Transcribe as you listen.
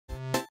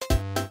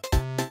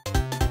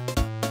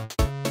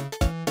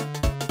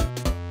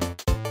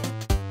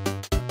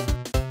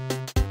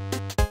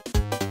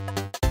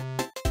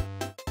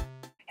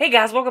Hey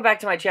guys, welcome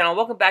back to my channel.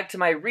 Welcome back to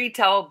my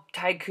retail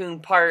tycoon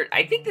part.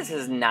 I think this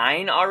is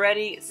 9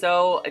 already.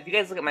 So if you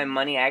guys look at my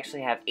money, I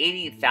actually have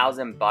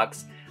 80,000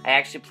 bucks. I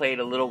actually played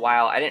a little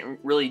while. I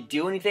didn't really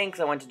do anything because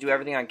I wanted to do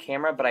everything on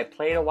camera, but I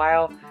played a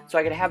while so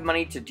I could have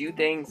money to do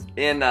things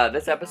in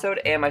this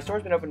episode. And my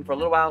store's been open for a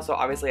little while, so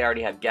obviously I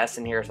already have guests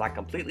in here. It's not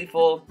completely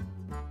full.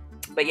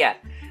 But yeah,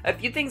 a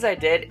few things I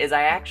did is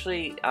I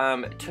actually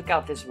took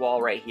out this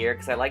wall right here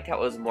because I liked how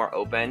it was more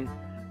open.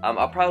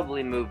 I'll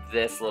probably move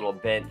this little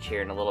bench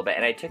here in a little bit,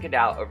 and I took it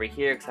out over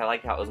here because I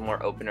liked how it was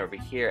more open over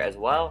here as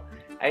well.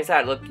 I just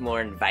thought it looked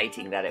more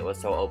inviting that it was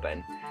so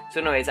open.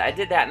 So anyways, I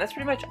did that, and that's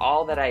pretty much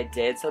all that I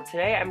did. So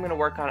today I'm going to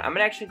work on, I'm going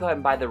to actually go ahead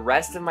and buy the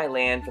rest of my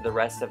land for the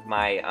rest of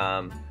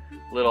my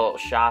little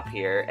shop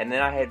here, and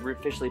then I had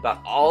officially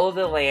bought all of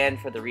the land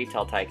for the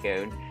retail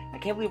tycoon. I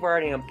can't believe we're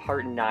already on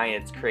part 9,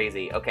 it's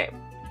crazy. Okay,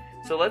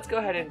 so let's go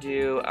ahead and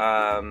do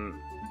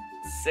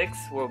 6,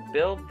 we'll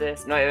build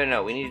this,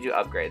 no, we need to do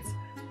upgrades.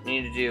 We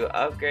need to do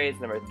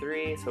upgrades number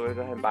 3, so we'll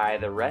go ahead and buy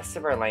the rest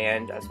of our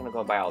land. I just want to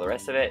go and buy all the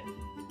rest of it.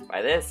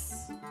 Buy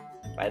this,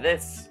 buy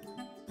this,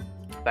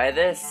 buy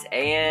this,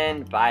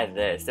 and buy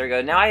this. There we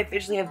go. Now I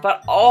officially have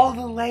bought all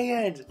the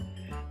land.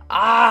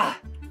 Ah!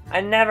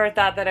 I never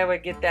thought that I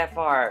would get that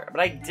far,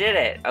 but I did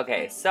it.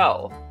 Okay,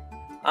 so,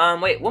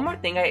 wait, one more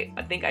thing I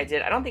think I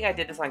did. I don't think I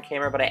did this on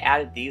camera, but I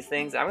added these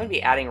things. I'm going to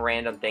be adding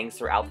random things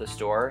throughout the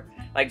store.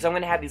 Like, so I'm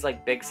going to have these,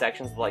 like, big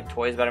sections of, like,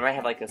 toys, but I might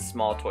have, like, a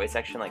small toy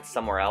section, like,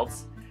 somewhere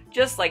else.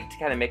 Just like to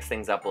kind of mix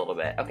things up a little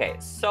bit. Okay,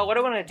 so what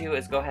I want to do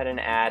is go ahead and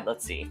add,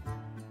 let's see.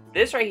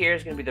 This right here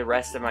is going to be the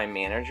rest of my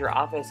manager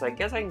office, so I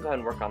guess I can go ahead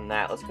and work on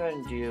that. Let's go ahead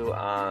and do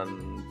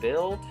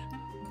build,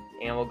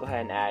 and we'll go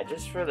ahead and add,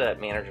 just for the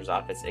manager's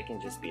office, it can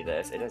just be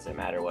this. It doesn't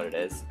matter what it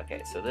is.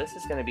 Okay, so this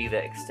is going to be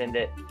the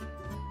extended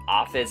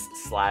office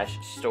slash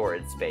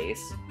storage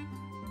space.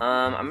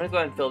 I'm going to go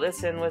ahead and fill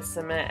this in with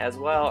cement as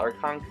well, or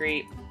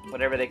concrete,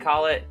 whatever they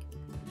call it.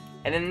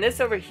 And then this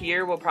over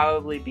here will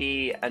probably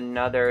be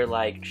another,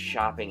 like,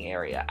 shopping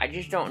area. I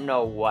just don't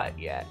know what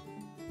yet.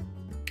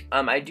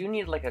 I do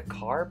need, like, a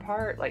car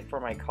part, like, for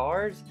my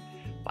cars.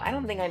 But I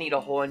don't think I need a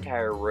whole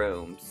entire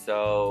room.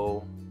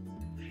 So,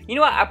 you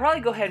know what? I'll probably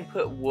go ahead and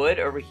put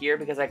wood over here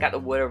because I got the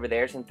wood over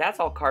there. Since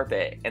that's all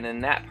carpet, and then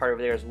that part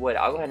over there is wood,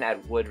 I'll go ahead and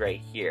add wood right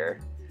here.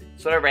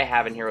 So whatever I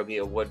have in here will be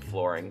a wood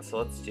flooring. So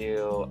let's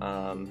do,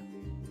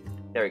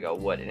 there we go,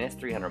 wood. And it's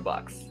 300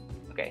 bucks.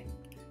 Okay.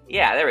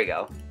 Yeah, there we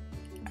go.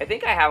 I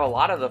think I have a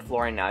lot of the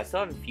flooring now. I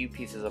still have a few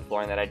pieces of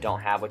flooring that I don't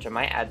have, which I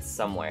might add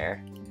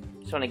somewhere.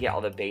 Just want to get all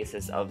the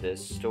basis of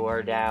this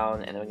store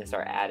down, and then we can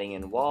start adding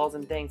in walls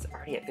and things.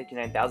 Already at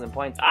 59,000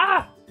 points.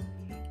 Ah!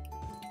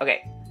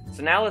 Okay,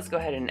 so now let's go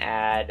ahead and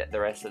add the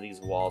rest of these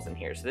walls in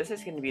here. So this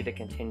is going to be the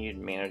continued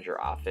manager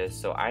office.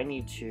 So I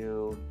need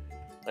to,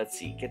 let's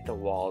see, get the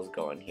walls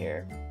going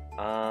here.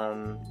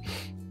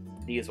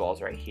 These walls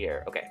right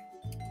here. Okay,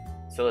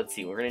 so let's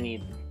see. We're going to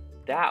need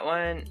that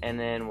one, and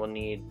then we'll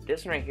need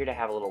this one right here to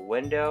have a little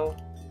window.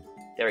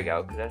 There we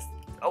go, because that's,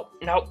 oh,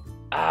 no,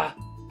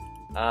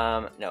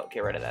 no,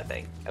 get rid of that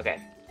thing. Okay,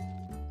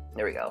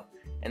 there we go.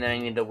 And then I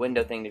need the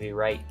window thing to be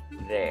right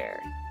there,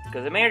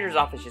 because the manager's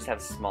office just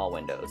has small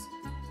windows.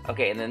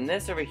 Okay, and then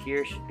this over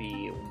here should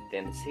be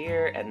this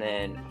here, and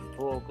then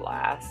full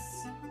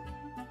glass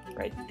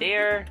right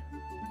there,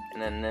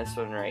 and then this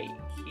one right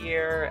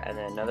here, and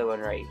then another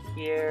one right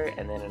here,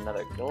 and then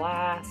another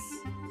glass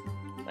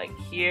like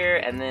here,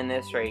 and then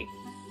this right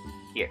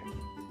here.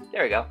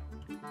 There we go.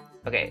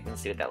 Okay,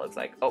 let's see what that looks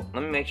like. Oh,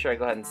 let me make sure I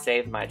go ahead and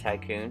save my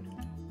tycoon.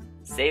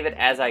 Save it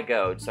as I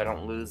go, so I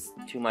don't lose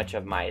too much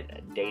of my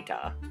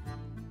data.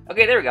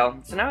 Okay, there we go.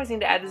 So now I just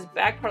need to add this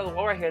back part of the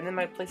wall right here, and then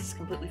my place is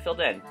completely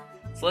filled in.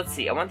 So let's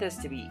see. I want this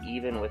to be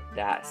even with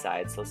that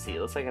side. So let's see.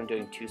 It looks like I'm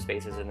doing 2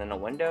 spaces and then a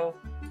window.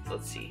 So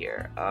let's see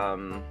here.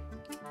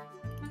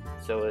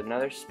 So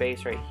another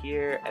space right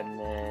here, and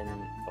then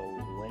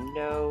a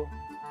window.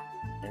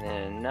 And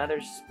then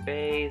another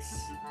space,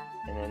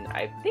 and then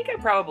I think I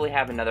probably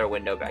have another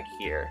window back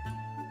here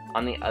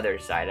on the other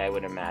side, I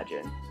would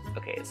imagine.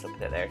 Okay, so put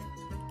that there.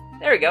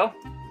 There we go.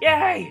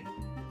 Yay!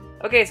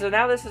 Okay, so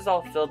now this is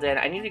all filled in.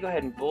 I need to go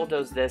ahead and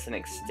bulldoze this and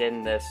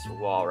extend this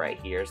wall right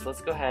here. So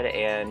let's go ahead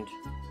and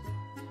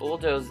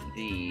bulldoze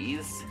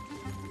these.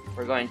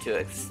 We're going to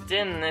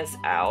extend this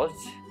out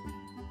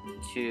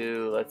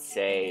to, let's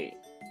say,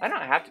 I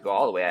don't have to go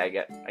all the way,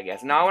 I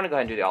guess. No, I want to go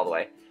ahead and do the all the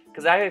way.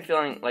 Because I have a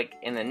feeling, like,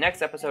 in the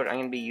next episode, I'm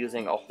going to be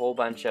using a whole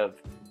bunch of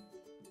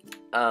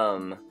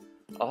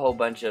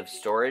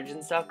storage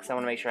and stuff. Because I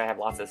want to make sure I have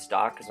lots of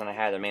stock. Because when I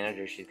hire the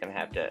manager, she's going to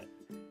have to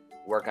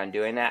work on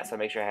doing that. So I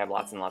make sure I have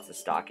lots and lots of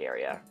stock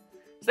area.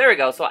 So there we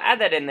go. So I'll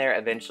add that in there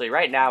eventually.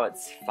 Right now,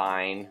 it's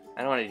fine.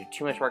 I don't want to do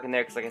too much work in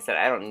there. Because like I said,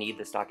 I don't need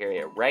the stock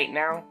area right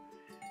now.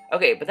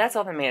 Okay, but that's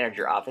all the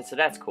manager office. So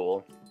that's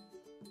cool.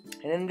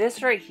 And then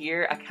this right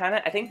here,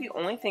 I think the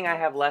only thing I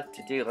have left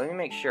to do, let me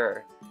make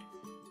sure,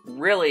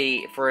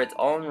 really, for its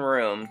own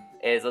room,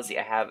 is, let's see,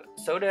 I have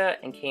soda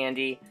and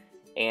candy,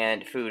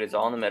 and food is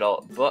all in the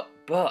middle.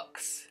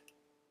 Books.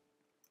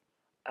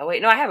 Oh, wait,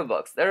 no, I have a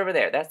books. They're over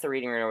there. That's the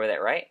reading room over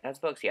there, right? That's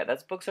books. Yeah,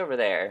 that's books over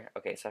there.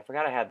 Okay, so I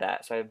forgot I had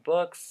that. So I have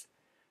books,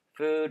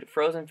 food,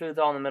 frozen food's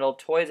all in the middle.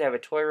 Toys, I have a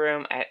toy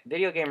room. I have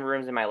video game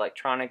rooms in my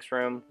electronics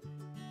room.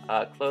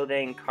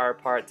 Clothing, car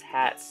parts,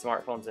 hats,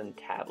 smartphones, and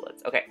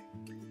tablets. Okay.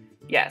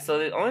 Yeah, so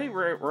the only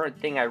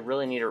thing I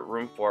really needed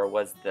room for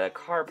was the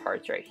car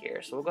parts right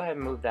here. So we'll go ahead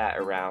and move that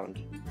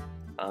around.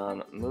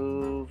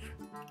 Move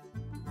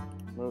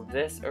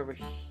this over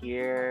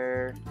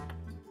here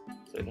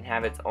so it can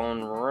have its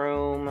own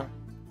room.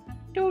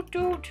 Doot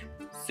doot.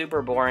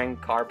 Super boring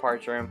car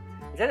parts room.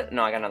 Is that?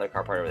 No, I got another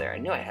car part over there. I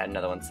knew I had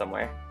another one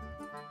somewhere.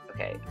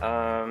 Okay.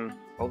 Oh,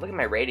 look at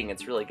my rating.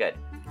 It's really good.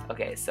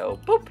 Okay, so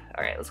boop.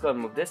 All right, let's go ahead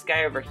and move this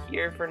guy over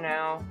here for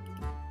now.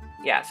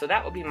 Yeah, so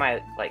that will be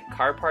my like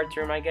car parts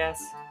room, I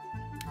guess.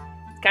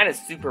 It's kind of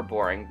super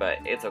boring, but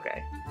it's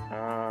okay.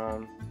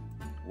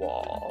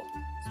 Wall.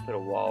 Let's put a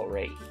wall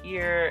right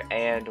here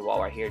and a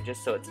wall right here,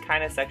 just so it's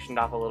kind of sectioned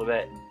off a little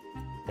bit.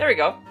 There we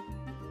go.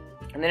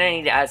 And then I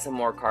need to add some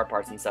more car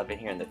parts and stuff in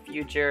here in the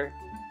future.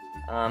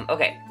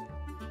 Okay,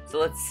 so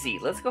let's see.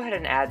 Let's go ahead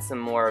and add some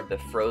more of the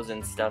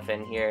frozen stuff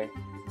in here,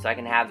 so I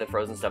can have the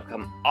frozen stuff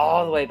come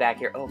all the way back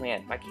here. Oh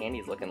man, my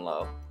candy's looking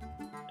low.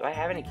 Do I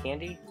have any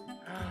candy?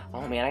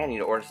 Oh man, I need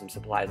to order some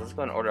supplies. Let's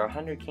go and order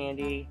 100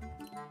 candy,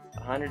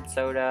 100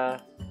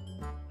 soda,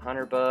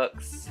 100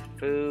 books,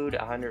 food,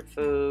 100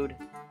 food,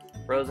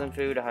 frozen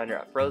food,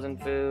 100 frozen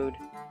food,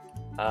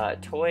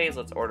 toys,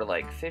 let's order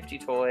like 50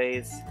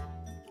 toys,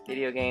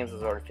 video games,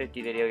 let's order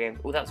 50 video games.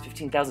 Oh, that was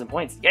 15,000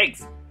 points,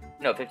 yikes!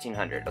 No,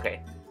 1,500,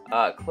 okay.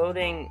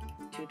 Clothing,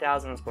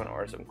 2,000, let's go and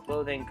order some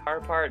clothing, car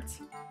parts,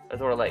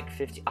 let's order like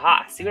 50,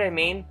 ah, see what I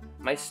mean?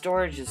 My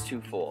storage is too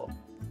full.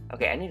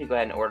 Okay, I need to go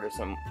ahead and order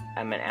some,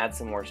 I'm going to add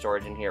some more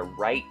storage in here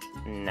right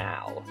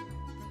now.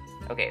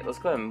 Okay, let's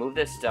go ahead and move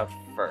this stuff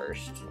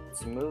first.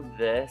 Let's move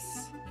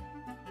this.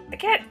 I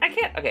can't,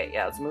 okay,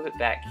 yeah, let's move it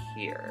back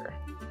here.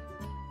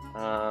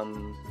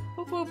 Boop,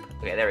 boop.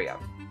 Okay, there we go.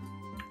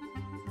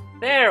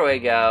 There we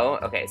go.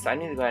 Okay, so I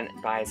need to go ahead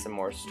and buy some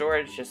more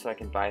storage just so I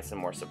can buy some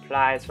more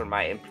supplies for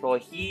my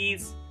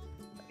employees.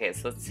 Okay,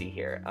 so let's see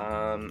here.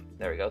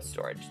 There we go,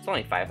 storage. It's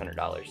only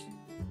 $500.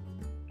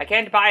 I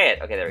can't buy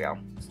it. Okay, there we go.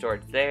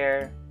 Storage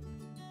there,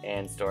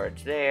 and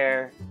storage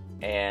there,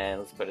 and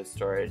let's put a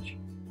storage.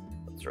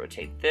 Let's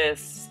rotate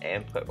this,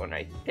 and put one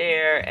right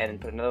there, and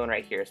put another one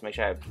right here, so make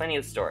sure I have plenty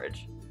of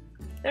storage.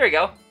 There we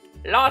go.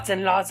 Lots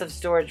and lots of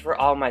storage for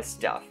all my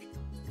stuff.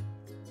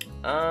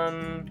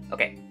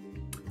 Okay.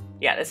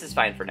 Yeah, this is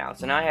fine for now.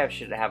 So now I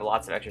should have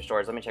lots of extra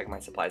storage. Let me check my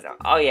supplies out.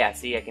 Oh yeah,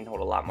 see, I can hold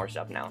a lot more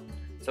stuff now.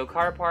 So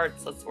car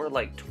parts, let's order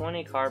like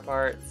 20 car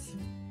parts.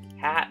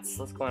 Hats,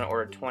 let's go and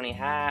order 20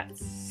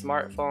 hats.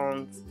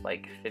 Smartphones,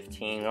 like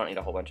 15. We don't need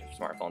a whole bunch of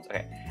smartphones.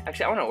 Okay,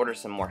 actually I want to order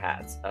some more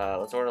hats.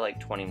 Let's order like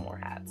 20 more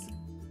hats.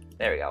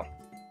 There we go.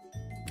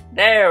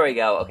 There we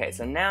go. Okay,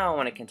 so now I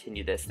want to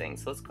continue this thing.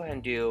 So let's go ahead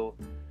and do,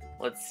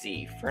 let's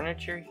see,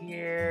 furniture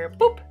here.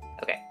 Boop.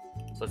 Okay,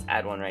 so let's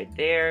add one right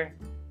there.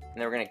 And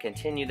then we're going to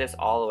continue this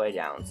all the way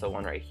down. So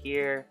one right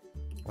here,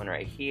 one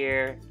right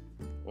here,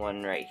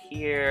 one right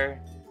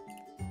here.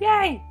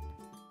 Yay!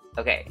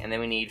 Okay, and then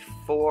we need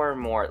 4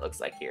 more, it looks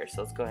like here.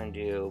 So let's go ahead and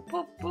do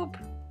boop,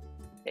 boop.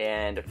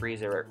 And a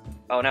freezer.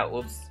 Oh no,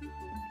 whoops.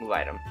 Move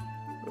item.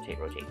 Rotate,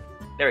 rotate.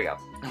 There we go.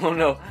 Oh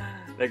no,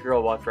 that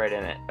girl walked right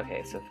in it.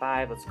 Okay, so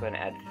 5. Let's go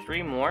ahead and add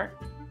 3 more.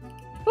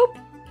 Boop.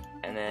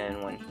 And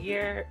then one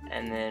here,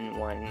 and then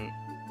one.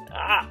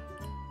 Ah!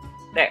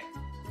 There.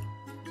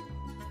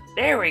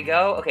 There we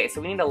go. Okay,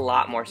 so we need a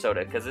lot more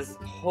soda because this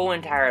whole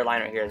entire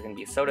line right here is going to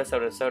be soda,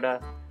 soda, soda.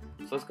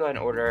 So let's go ahead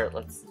and order,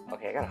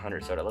 okay, I got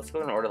 100 soda. Let's go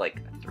ahead and order like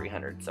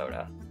 300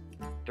 soda.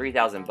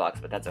 3,000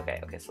 bucks, but that's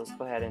okay. Okay, so let's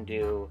go ahead and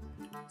do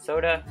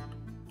soda,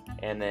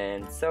 and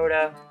then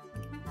soda,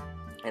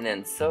 and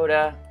then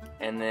soda,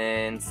 and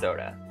then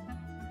soda.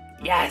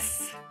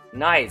 Yes!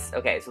 Nice!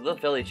 Okay, so they'll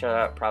fill each other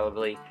up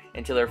probably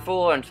until they're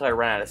full or until I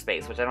run out of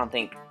space, which I don't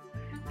think,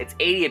 it's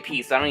 80 a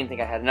piece, so I don't even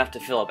think I had enough to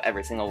fill up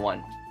every single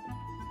one.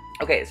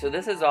 Okay, so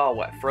this is all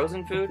what,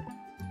 frozen food?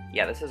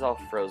 Yeah, this is all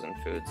frozen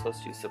food. So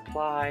let's do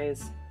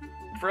supplies.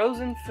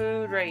 Frozen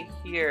food right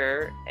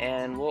here,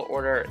 and we'll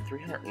order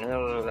 300.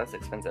 No, that's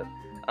expensive.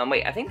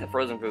 Wait, I think the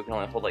frozen food can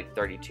only hold like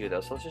 32 though,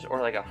 so let's just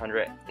order like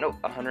 100. Nope,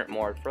 100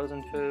 more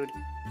frozen food.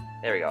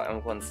 There we go. And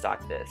we'll go and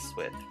stock this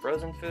with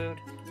frozen food,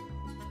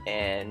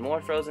 and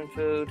more frozen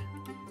food,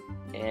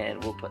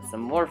 and we'll put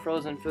some more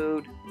frozen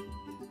food.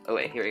 Oh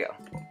wait, here we go.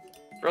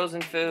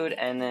 Frozen food,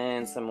 and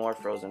then some more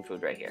frozen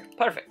food right here.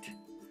 Perfect.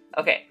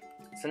 Okay,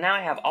 so now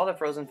I have all the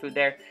frozen food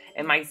there,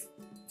 and my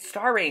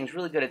star rating is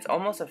really good. It's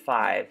almost a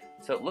 5,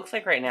 so it looks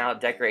like right now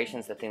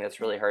decoration's the thing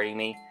that's really hurting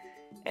me,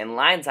 and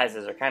line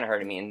sizes are kind of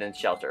hurting me, and then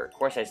shelter. Of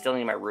course, I still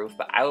need my roof,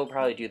 but I will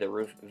probably do the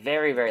roof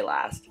very, very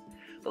last.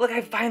 But look,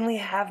 I finally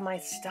have my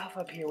stuff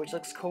up here, which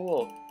looks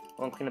cool.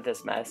 I won't clean up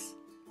this mess.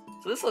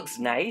 So this looks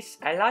nice.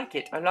 I like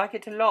it. I like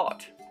it a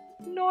lot.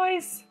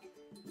 Nice.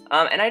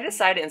 And I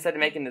decided instead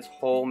of making this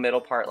whole middle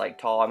part like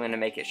tall, I'm going to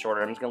make it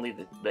shorter. I'm just going to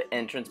leave the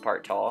entrance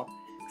part tall.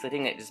 So I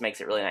think it just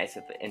makes it really nice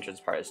if the entrance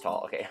part is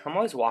tall. Okay, I'm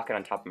always walking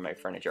on top of my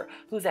furniture.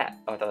 Who's that?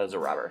 Oh, I thought that was a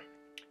robber.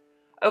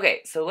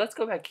 Okay, so let's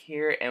go back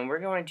here, and we're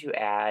going to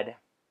add...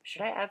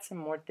 Should I add some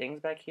more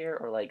things back here,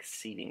 or like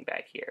seating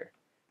back here?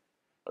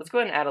 Let's go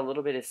ahead and add a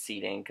little bit of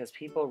seating, because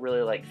people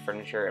really like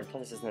furniture, and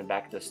plus this is in the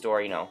back of the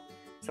store, you know.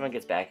 Someone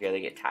gets back here,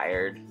 they get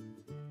tired,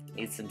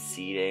 need some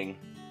seating.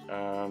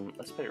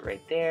 Let's put it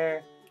right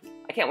there.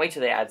 I can't wait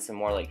till they add some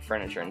more like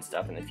furniture and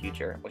stuff in the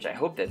future, which I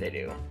hope that they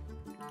do.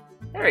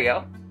 There we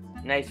go.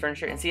 Nice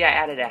furniture. And see, I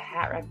added a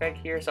hat rack back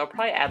here, so I'll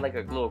probably add like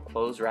a little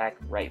clothes rack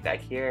right back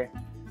here,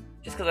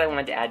 just because I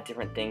wanted to add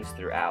different things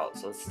throughout.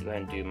 So let's go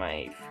ahead and do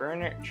my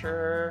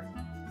furniture,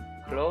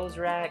 clothes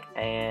rack,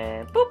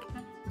 and boop!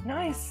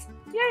 Nice!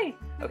 Yay!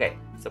 Okay,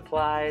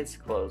 supplies,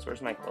 clothes.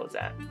 Where's my clothes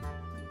at?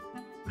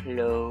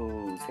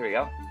 Clothes. Here we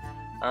go.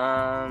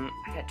 I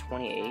got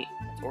 28.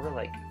 Let's order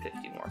like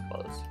 50 more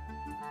clothes.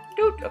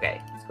 Dude!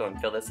 Okay, let's go and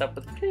fill this up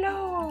with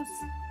clothes.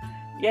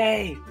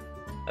 Yay!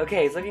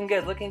 Okay, it's looking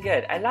good, looking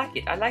good. I like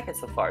it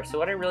so far. So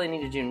what I really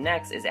need to do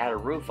next is add a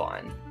roof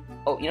on.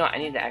 Oh, you know what? I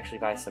need to actually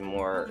buy some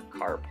more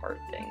car part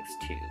things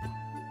too.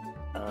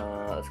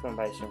 Let's go and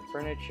buy some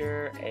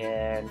furniture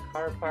and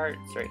car parts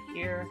right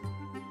here.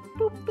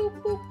 Boop,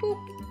 boop, boop,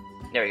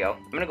 boop. There we go.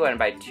 I'm gonna go ahead and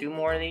buy 2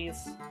 more of these,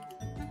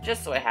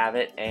 just so I have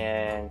it.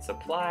 And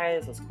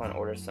supplies, let's go and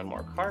order some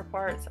more car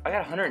parts. I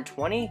got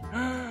 120?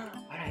 Why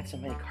do I have so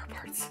many car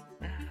parts?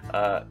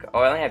 Oh,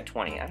 I only have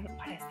 20. I don't know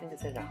why I think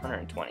it said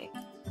 120.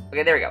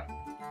 Okay, there we go.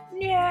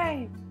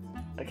 Yay!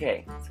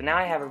 Okay, so now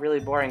I have a really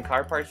boring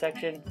car part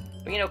section.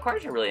 But you know,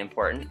 cars are really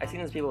important. I've seen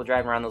those people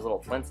driving around those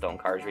little Flintstone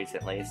cars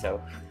recently,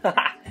 so...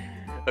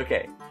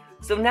 Okay,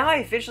 so now I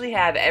officially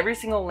have every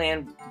single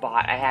land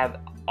bought. I have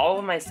all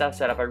of my stuff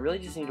set up. I really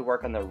just need to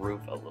work on the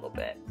roof a little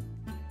bit.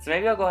 So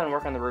maybe I'll go ahead and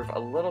work on the roof a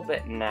little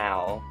bit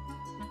now.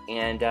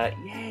 And,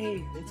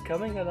 yay! It's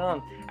coming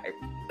along.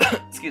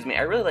 Excuse me,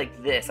 I really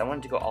like this. I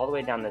wanted to go all the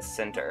way down the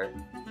center.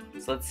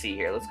 So let's see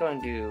here. Let's go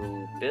and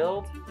do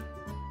build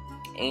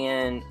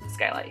and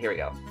skylight. Here we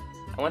go.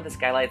 I want the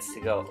skylights to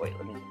go... Wait,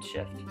 let me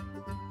shift.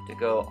 To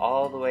go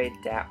all the way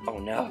down. Oh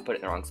no, I put it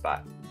in the wrong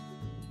spot.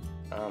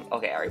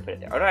 Okay, I already put it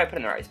there. Oh no, I put it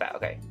in the right spot.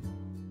 Okay.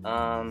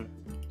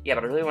 Yeah,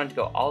 but I really want to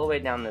go all the way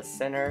down the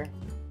center.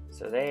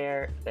 So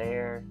there,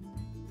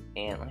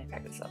 and let me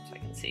back this up so I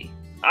can see.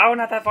 Oh,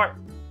 not that far.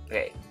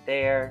 Okay,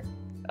 there.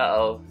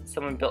 Uh-oh,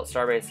 someone built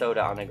strawberry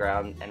soda on the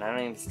ground, and I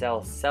don't even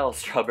sell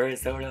strawberry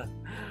soda.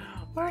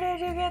 Where did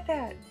you get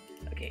that?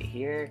 Okay,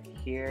 here.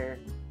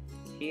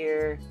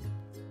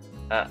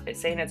 It's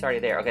saying it's already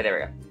there. Okay, there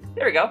we go.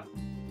 There we go.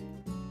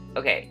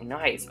 Okay,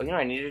 nice. Oh, you know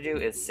what I need to do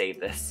is save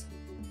this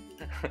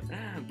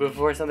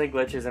before something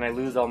glitches and I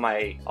lose all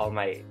my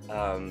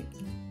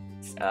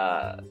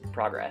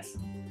progress.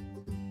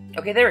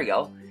 Okay, there we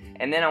go.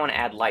 And then I want to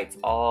add lights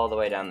all the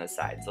way down this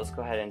side. So let's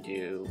go ahead and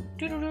do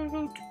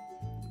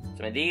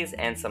some of these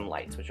and some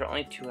lights, which are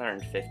only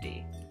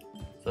 250.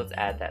 So let's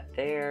add that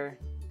there.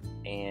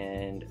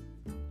 And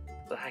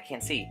I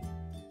can't see.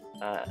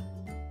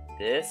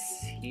 This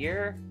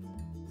here.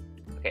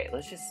 Okay,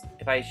 let's just,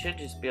 if I should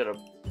just be able to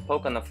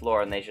poke on the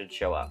floor and they should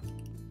show up.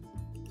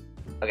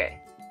 Okay,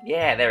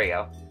 yeah, there we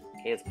go.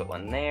 Okay, let's put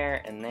one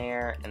there, and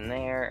there, and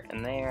there,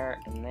 and there,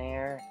 and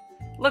there.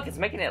 Look, it's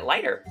making it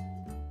lighter.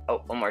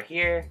 Oh, one more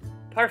here.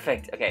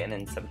 Perfect. Okay, and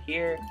then some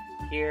here,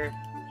 here,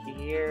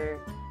 here.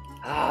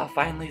 Ah,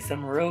 finally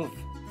some roof.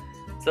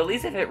 So at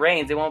least if it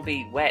rains, it won't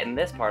be wet in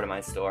this part of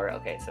my store.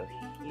 Okay, so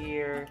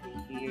here,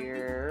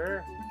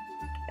 here,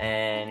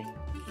 and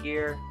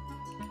here,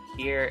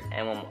 here,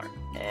 and one more.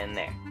 And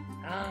there.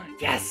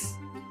 Yes!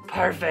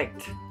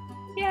 Perfect!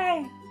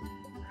 Yay!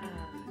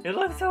 It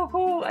looks so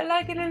cool. I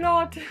like it a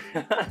lot.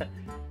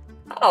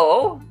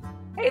 Oh!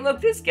 Hey,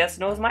 look, this guest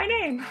knows my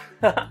name.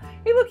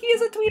 Hey, look, he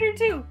is a tweeter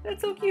too.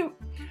 That's so cute.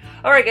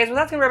 Alright guys, well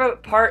that's going to wrap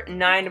up part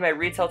 9 to my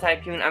Retail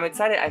Tycoon. I'm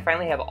excited I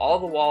finally have all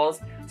the walls.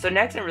 So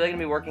next I'm really going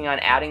to be working on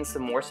adding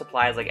some more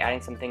supplies, like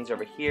adding some things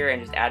over here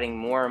and just adding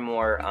more and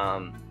more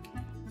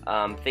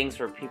things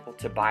for people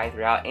to buy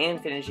throughout, and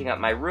finishing up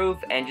my roof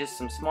and just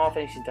some small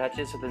finishing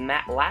touches. So the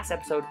last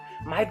episode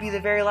might be the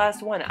very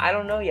last one. I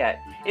don't know yet.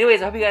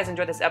 Anyways, I hope you guys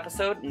enjoyed this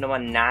episode. Number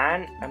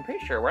 9. I'm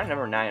pretty sure we're at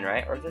number 9,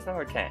 right? Or is this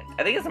number 10?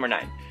 I think it's number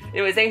 9.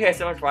 Anyways, thank you guys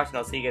so much for watching.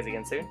 I'll see you guys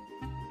again soon.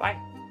 Bye.